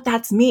 but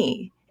that's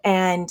me.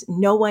 And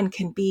no one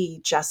can be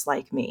just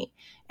like me.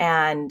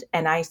 And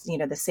I,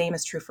 the same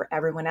is true for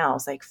everyone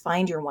else. Like,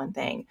 find your one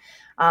thing.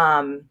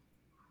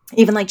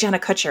 Even like Jenna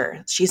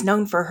Kutcher, she's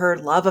known for her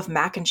love of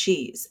mac and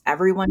cheese.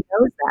 Everyone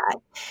knows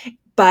that.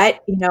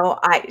 But,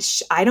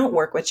 I don't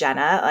work with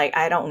Jenna. Like,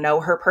 I don't know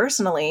her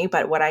personally,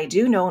 but what I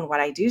do know and what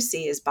I do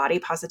see is body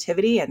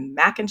positivity and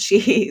mac and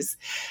cheese.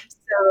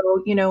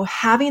 So,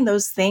 having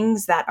those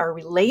things that are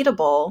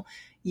relatable,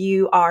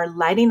 you are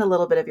letting a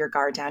little bit of your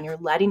guard down. You're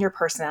letting your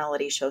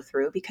personality show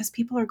through, because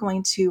people are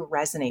going to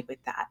resonate with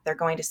that. They're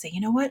going to say,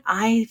 you know what?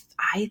 I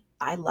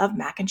love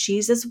mac and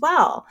cheese as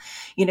well.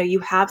 You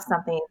have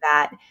something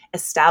that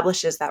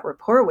establishes that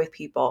rapport with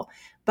people.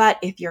 But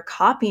if you're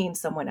copying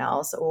someone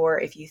else, or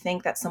if you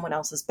think that someone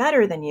else is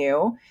better than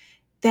you,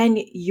 then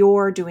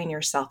you're doing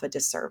yourself a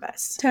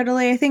disservice.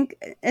 Totally. I think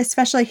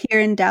especially here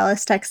in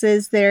Dallas,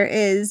 Texas, there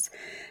is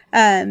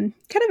kind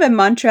of a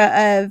mantra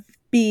of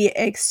be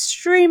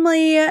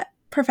extremely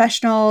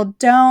professional.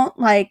 Don't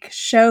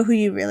show who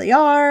you really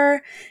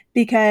are,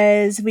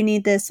 because we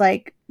need this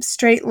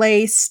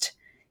straight-laced,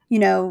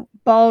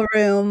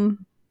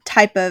 ballroom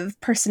type of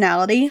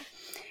personality.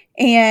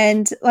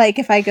 And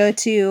if I go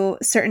to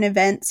certain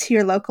events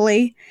here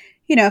locally,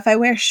 if I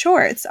wear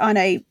shorts on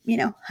a,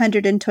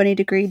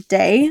 120-degree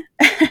day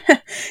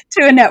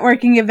to a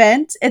networking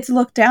event, it's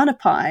looked down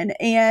upon.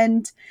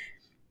 And,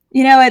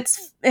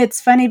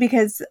 it's funny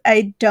because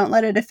I don't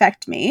let it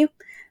affect me,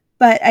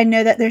 but I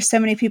know that there's so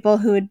many people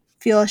who would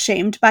feel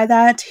ashamed by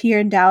that here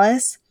in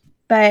Dallas.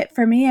 But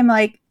for me, I'm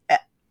like,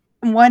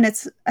 one,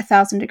 it's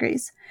 1,000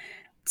 degrees.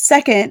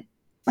 Second,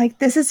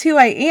 this is who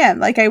I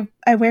am.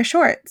 I wear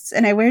shorts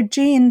and I wear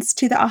jeans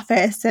to the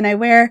office, and I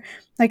wear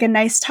a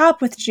nice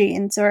top with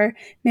jeans, or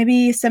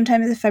maybe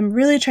sometimes if I'm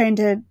really trying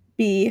to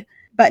be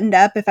buttoned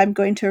up, if I'm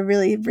going to a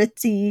really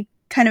ritzy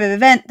kind of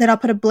event, then I'll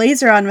put a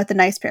blazer on with a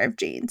nice pair of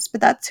jeans.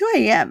 But that's who I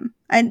am.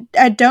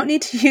 I don't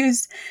need to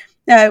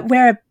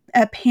wear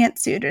a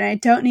pantsuit, and I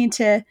don't need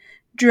to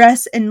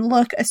dress and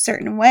look a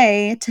certain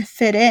way to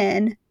fit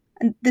in.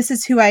 And this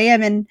is who I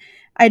am. And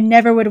I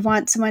never would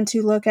want someone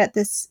to look at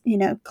this,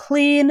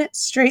 clean,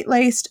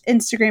 straight-laced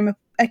Instagram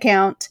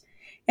account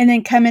and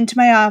then come into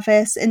my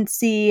office and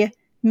see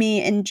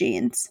me in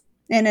jeans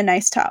and a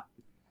nice top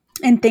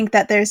and think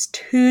that there's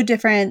two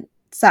different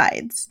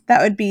sides.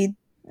 That would be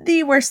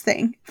the worst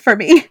thing for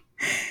me.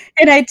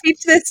 And I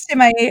teach this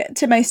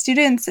to my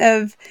students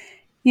of,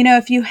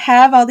 if you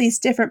have all these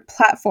different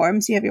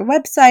platforms, you have your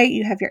website,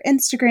 you have your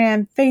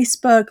Instagram,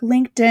 Facebook,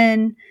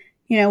 LinkedIn,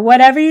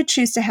 whatever you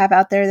choose to have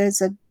out there,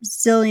 there's a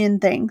zillion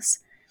things.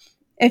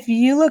 If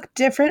you look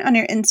different on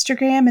your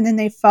Instagram and then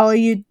they follow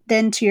you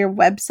then to your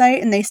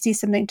website and they see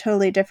something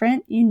totally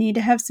different, you need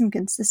to have some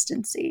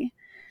consistency.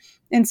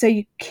 And so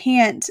you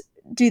can't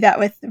do that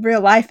with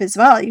real life as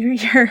well.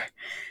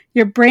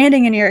 Your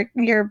branding and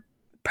your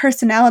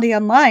personality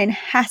online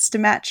has to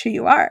match who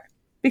you are,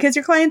 because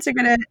your clients are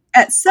going to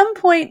at some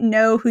point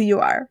know who you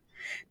are.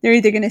 They're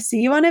either going to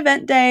see you on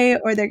event day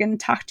or they're going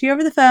to talk to you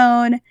over the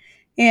phone.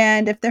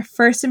 And if their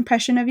first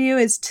impression of you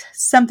is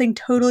something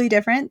totally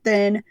different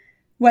than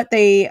what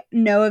they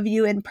know of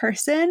you in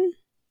person,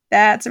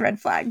 that's a red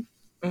flag.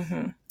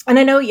 Mm-hmm. And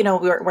I know,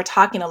 we're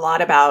talking a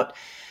lot about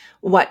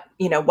what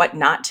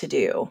not to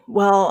do.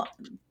 Well,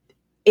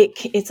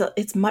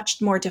 it's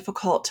much more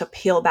difficult to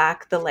peel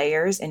back the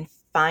layers and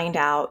find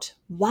out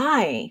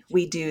why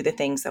we do the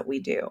things that we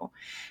do.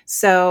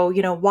 So,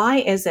 why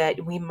is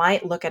it we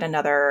might look at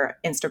another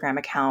Instagram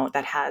account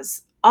that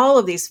has all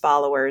of these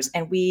followers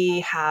and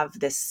we have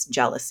this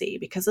jealousy?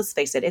 Because let's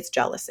face it, it's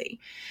jealousy.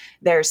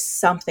 There's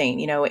something,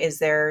 is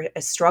there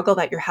a struggle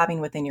that you're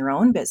having within your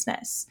own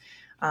business?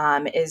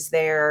 Is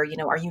there,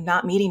 are you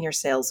not meeting your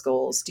sales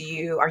goals?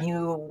 Are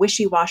you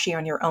wishy-washy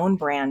on your own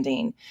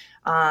branding?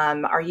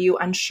 Are you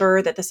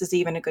unsure that this is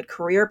even a good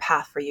career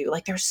path for you?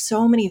 There's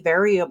so many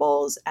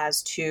variables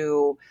as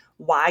to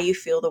why you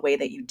feel the way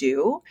that you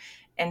do.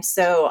 And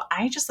so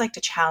I just like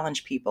to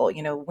challenge people,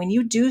 when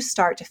you do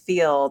start to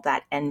feel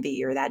that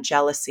envy or that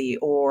jealousy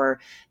or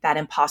that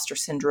imposter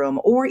syndrome,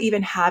 or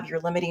even have your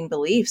limiting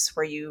beliefs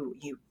where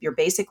you're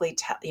basically,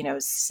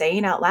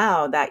 saying out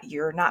loud that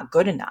you're not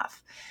good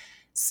enough,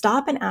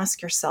 stop and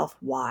ask yourself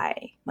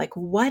why.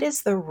 What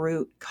is the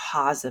root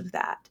cause of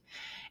that?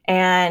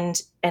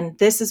 And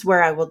this is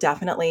where I will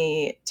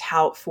definitely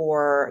tout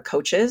for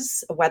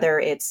coaches, whether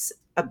it's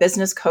a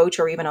business coach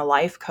or even a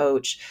life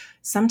coach.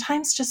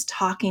 Sometimes just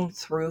talking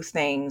through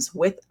things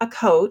with a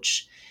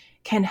coach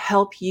can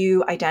help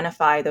you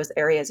identify those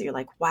areas that you're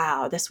like,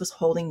 wow, this was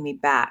holding me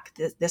back.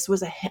 This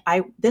was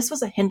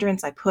a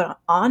hindrance I put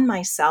on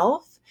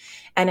myself,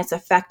 and it's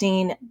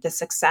affecting the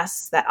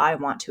success that I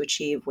want to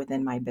achieve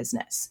within my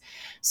business.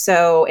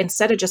 So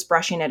instead of just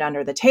brushing it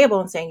under the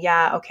table and saying,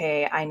 yeah,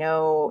 okay, I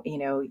know,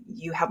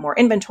 you have more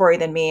inventory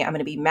than me, I'm going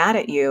to be mad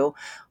at you.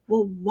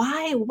 well,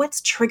 why?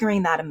 What's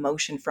triggering that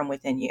emotion from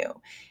within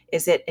you?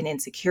 Is it an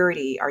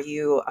insecurity? Are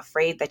you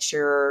afraid that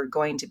you're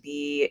going to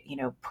be,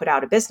 put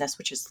out of business,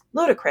 which is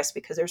ludicrous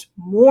because there's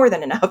more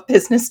than enough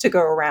business to go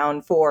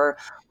around for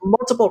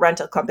multiple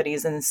rental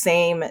companies in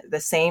the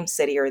same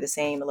city or the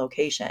same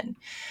location.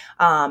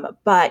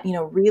 But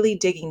really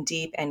digging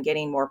deep and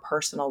getting more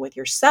personal with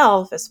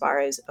yourself as far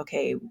as,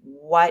 okay,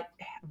 what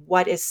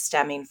is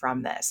stemming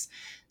from this?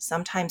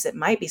 Sometimes it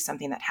might be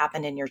something that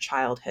happened in your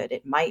childhood.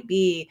 It might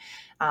be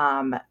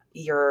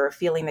you're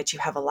feeling that you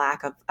have a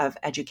lack of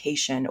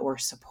education or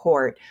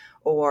support,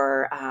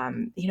 or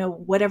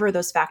whatever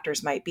those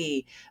factors might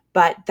be.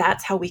 But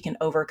that's how we can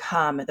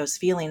overcome those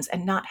feelings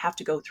and not have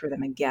to go through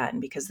them again.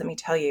 Because let me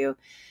tell you,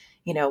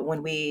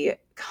 when we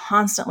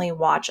constantly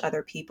watch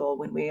other people,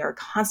 when we are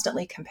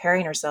constantly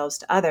comparing ourselves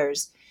to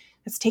others,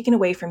 it's taken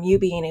away from you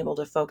being able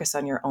to focus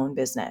on your own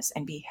business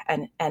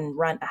and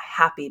run a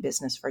happy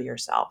business for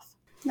yourself.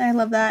 I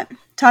love that.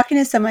 Talking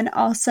to someone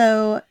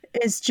also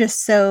is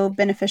just so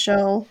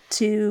beneficial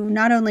to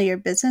not only your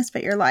business,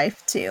 but your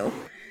life too.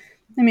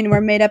 I mean,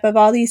 we're made up of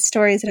all these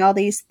stories and all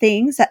these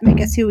things that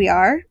make us who we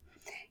are,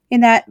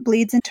 and that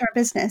bleeds into our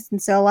business. And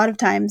so a lot of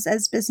times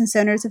as business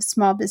owners of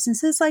small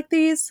businesses like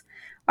these,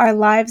 our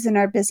lives and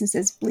our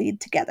businesses bleed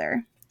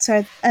together.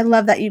 So I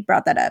love that you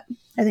brought that up.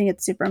 I think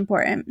it's super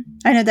important.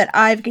 I know that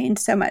I've gained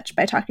so much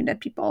by talking to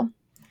people.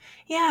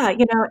 Yeah,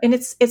 and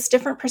it's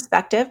different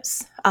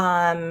perspectives,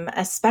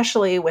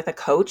 especially with a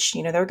coach.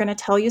 They're going to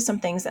tell you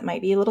some things that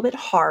might be a little bit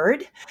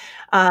hard,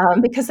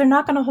 because they're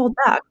not going to hold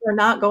back. They're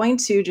not going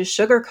to just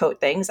sugarcoat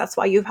things. That's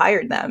why you've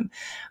hired them.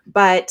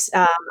 But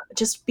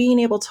just being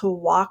able to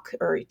walk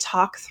or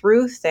talk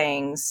through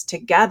things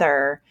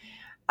together,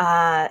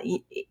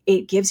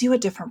 it gives you a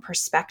different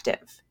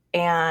perspective.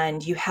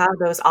 And you have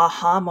those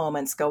aha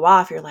moments go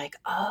off. You're like,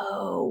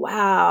 oh,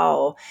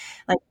 wow.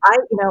 Like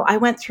I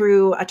went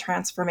through a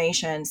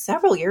transformation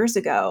several years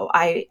ago.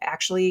 I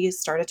actually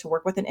started to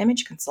work with an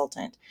image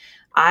consultant.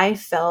 I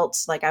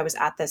felt like I was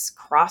at this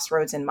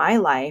crossroads in my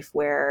life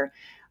where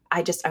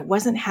I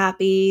wasn't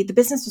happy. The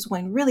business was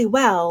going really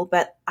well,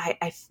 but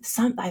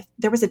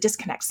there was a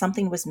disconnect.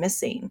 Something was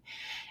missing.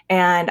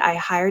 And I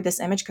hired this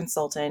image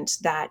consultant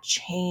that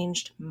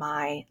changed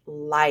my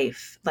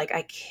life. Like,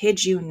 I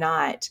kid you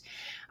not.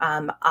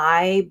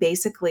 I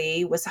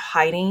basically was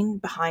hiding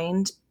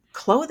behind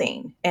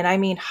clothing. And I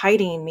mean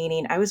hiding,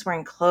 meaning I was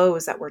wearing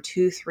clothes that were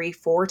 2, 3,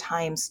 4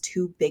 times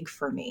too big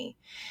for me.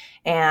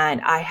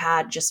 And I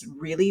had just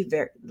really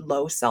very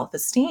low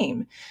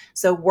self-esteem.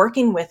 So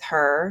working with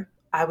her,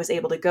 I was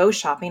able to go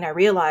shopping. I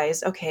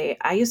realized, okay,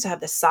 I used to have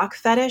this sock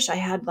fetish. I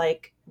had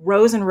like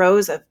rows and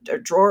rows of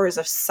drawers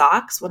of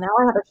socks. Well, now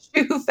I have a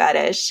shoe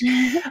fetish.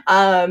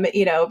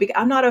 Because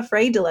I'm not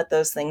afraid to let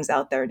those things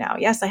out there now.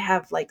 Yes, I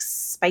have like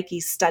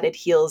spiky studded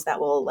heels that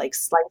will like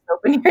slice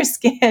open your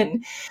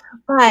skin,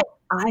 but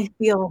I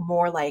feel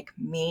more like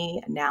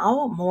me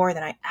now, more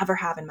than I ever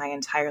have in my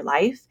entire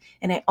life.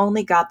 And I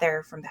only got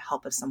there from the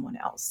help of someone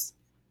else.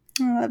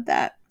 I love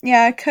that.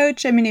 Yeah, a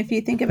coach, I mean, if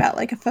you think about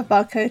like a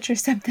football coach or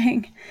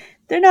something,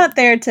 they're not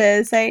there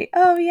to say,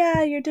 oh,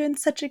 yeah, you're doing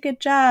such a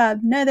good job.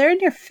 No, they're in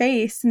your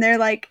face and they're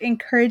like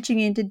encouraging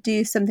you to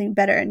do something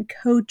better and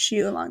coach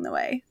you along the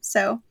way.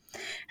 So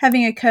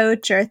having a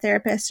coach or a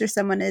therapist or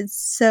someone is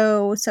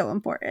so, so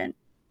important.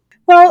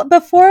 Well,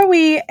 before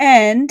we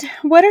end,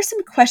 what are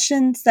some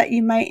questions that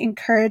you might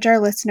encourage our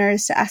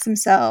listeners to ask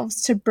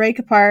themselves to break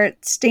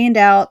apart, stand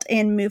out,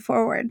 and move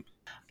forward?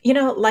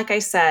 Like I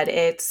said,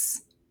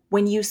 it's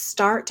when you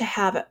start to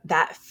have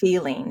that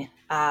feeling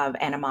of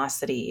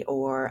animosity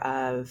or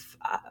of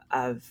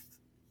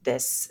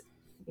this,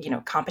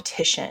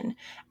 competition,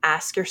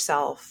 ask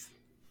yourself,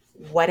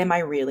 what am I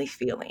really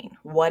feeling?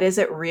 What is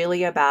it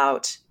really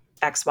about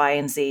X, Y,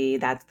 and Z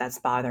that's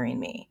bothering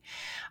me?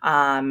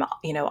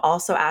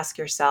 Also ask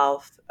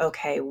yourself,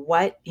 okay,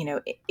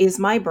 is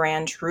my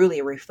brand truly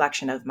a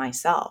reflection of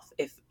myself?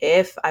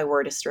 If I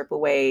were to strip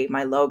away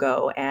my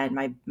logo and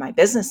my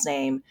business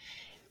name,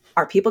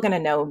 are people going to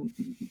know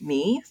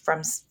me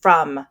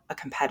from a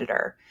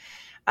competitor?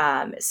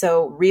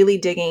 So really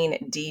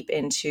digging deep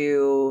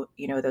into,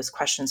 those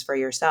questions for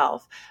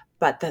yourself.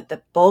 But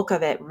the bulk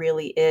of it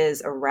really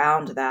is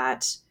around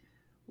that.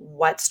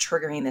 What's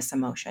triggering this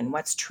emotion?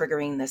 What's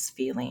triggering this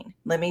feeling?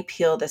 Let me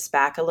peel this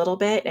back a little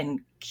bit and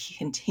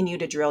continue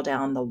to drill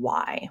down the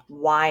why.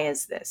 Why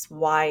is this?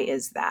 Why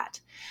is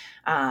that?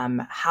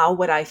 How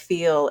would I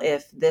feel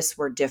if this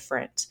were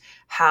different?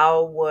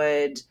 How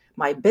would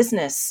my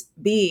business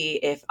be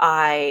if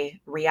I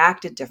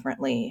reacted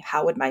differently?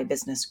 How would my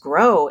business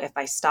grow if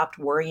I stopped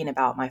worrying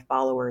about my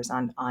followers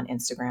on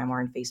Instagram or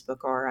on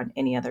Facebook or on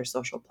any other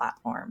social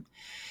platform?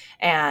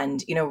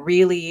 And,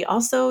 really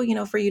also,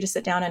 for you to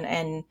sit down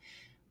and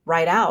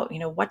write out,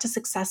 what does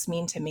success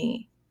mean to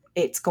me?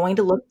 It's going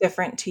to look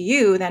different to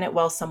you than it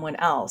will someone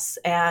else.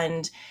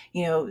 And,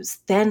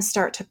 then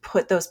start to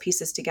put those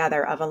pieces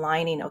together of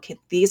aligning, okay,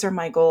 these are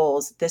my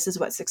goals. This is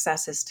what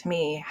success is to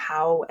me.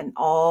 How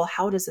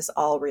does this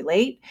all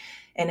relate?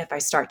 And if I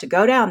start to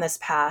go down this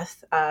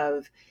path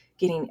of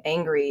getting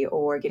angry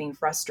or getting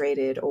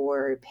frustrated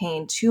or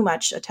paying too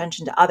much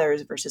attention to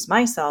others versus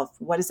myself,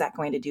 what is that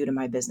going to do to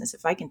my business?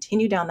 If I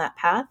continue down that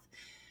path,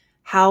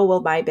 how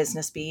will my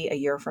business be a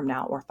year from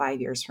now or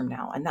 5 years from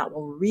now? And that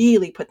will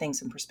really put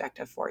things in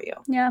perspective for you.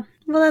 Yeah.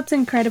 Well, that's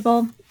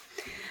incredible.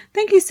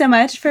 Thank you so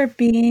much for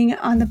being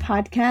on the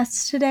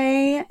podcast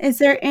today. Is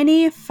there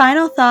any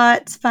final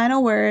thoughts,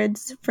 final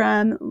words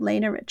from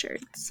Lena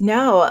Richards?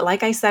 No,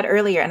 like I said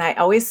earlier, and I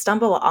always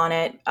stumble on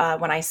it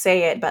when I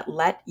say it, but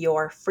let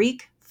your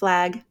freak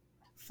flag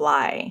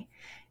fly.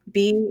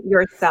 Be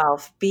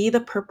yourself. Be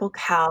the purple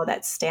cow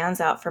that stands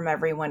out from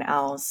everyone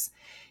else.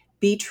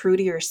 Be true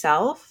to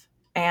yourself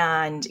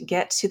and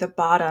get to the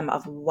bottom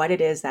of what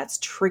it is that's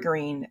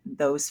triggering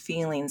those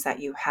feelings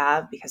that you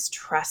have, because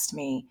trust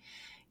me,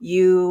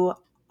 you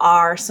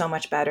are so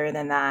much better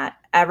than that.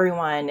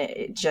 Everyone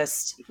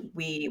just,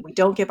 we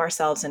don't give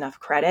ourselves enough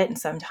credit. And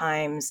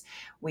sometimes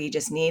we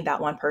just need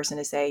that one person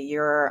to say,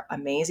 you're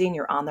amazing,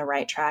 you're on the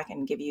right track,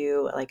 and give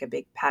you like a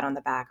big pat on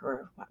the back,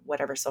 or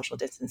whatever social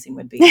distancing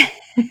would be.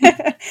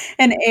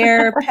 An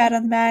air pat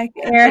on the back,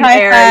 air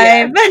high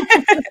five.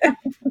 Yeah.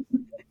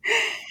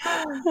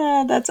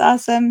 Oh, that's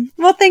awesome.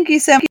 Well, thank you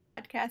so much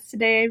for the podcast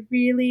today. I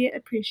really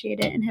appreciate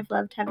it and have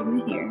loved having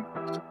you here.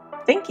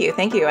 Thank you.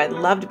 Thank you. I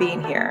loved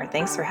being here.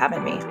 Thanks for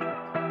having me.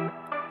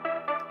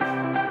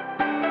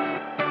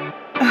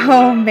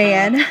 Oh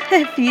man,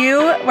 if you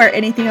were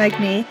anything like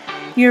me,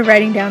 you're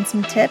writing down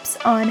some tips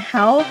on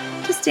how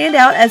to stand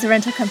out as a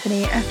rental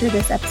company after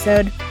this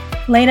episode.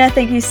 Lena,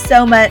 thank you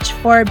so much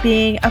for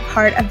being a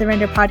part of the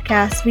Render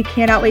podcast. We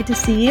cannot wait to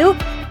see you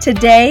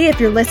today. If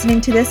you're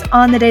listening to this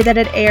on the day that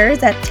it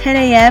airs at 10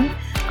 a.m.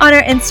 on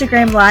our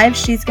Instagram Live,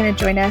 she's going to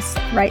join us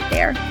right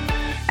there.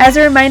 As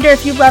a reminder,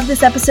 if you love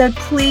this episode,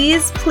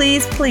 please,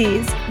 please,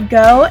 please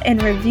go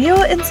and review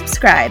and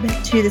subscribe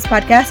to this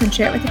podcast and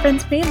share it with your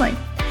friends and family.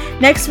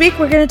 Next week,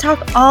 we're going to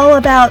talk all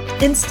about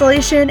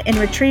installation and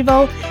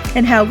retrieval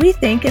and how we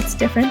think it's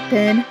different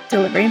than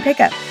delivery and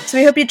pickup. So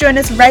we hope you join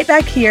us right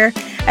back here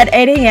at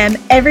 8 a.m.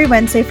 every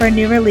Wednesday for a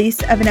new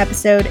release of an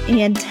episode,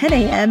 and 10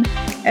 a.m.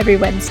 every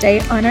Wednesday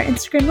on our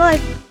Instagram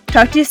Live.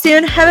 Talk to you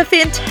soon. Have a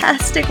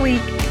fantastic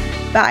week.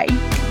 Bye.